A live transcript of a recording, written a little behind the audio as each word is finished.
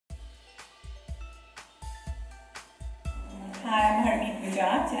Hi, I'm Harmeet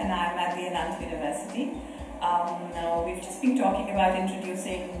Vijay and I'm at the Anant University. We've just been talking about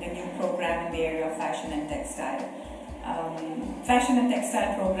introducing the new program in the area of fashion and textile. Fashion and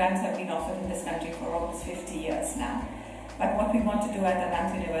textile programs have been offered in this country for almost 50 years now. But what we want to do at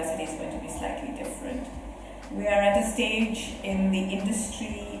Anant University is going to be slightly different. We are at a stage in the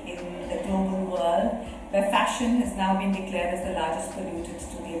industry, in the global world, where fashion has now been declared as the largest pollutant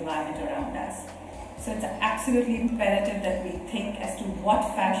to the environment around us. So it's absolutely imperative that we think as to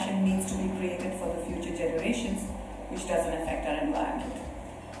what fashion needs to be created for the future generations, which doesn't affect our environment.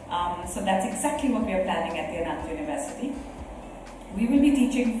 So that's exactly what we are planning at the Anant University. We will be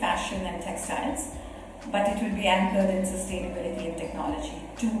teaching fashion and textiles, but it will be anchored in sustainability and technology,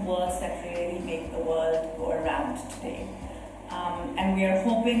 two words that really make the world go around today. And we are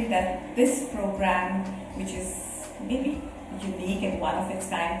hoping that this program, which is maybe unique and one of its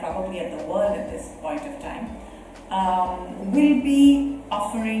kind probably in the world at this point of time, will be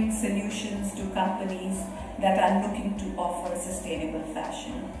offering solutions to companies that are looking to offer sustainable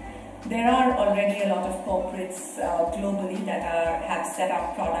fashion. There are already a lot of corporates globally that have set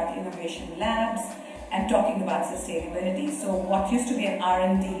up product innovation labs and talking about sustainability. So what used to be an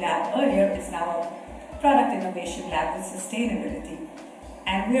R&D lab earlier is now a product innovation lab with sustainability.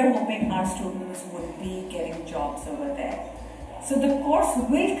 And we are hoping our students would be getting jobs over there. So the course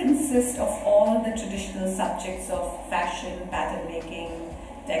will consist of all the traditional subjects of fashion, pattern making,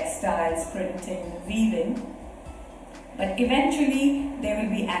 textiles, printing, weaving. But eventually they will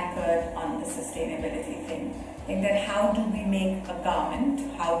be anchored on the sustainability thing. Like that, how do we make a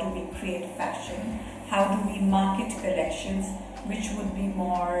garment? How do we create fashion? How do we market collections which would be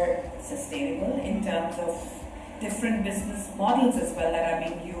more sustainable in terms of different business models as well that are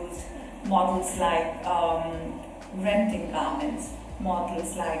being used? Models like renting garments,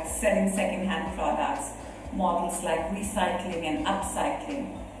 models like selling second-hand products, models like recycling and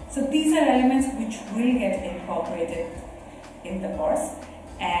upcycling. So these are elements which will get incorporated in the course,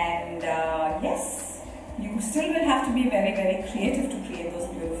 and yes, you still will have to be very, very creative to create those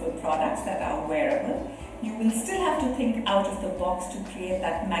beautiful products that are wearable. You will still have to think out of the box to create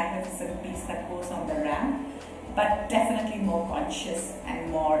that magnificent piece that goes on the ramp, but definitely more conscious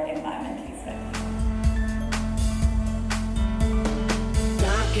and more environmentally friendly.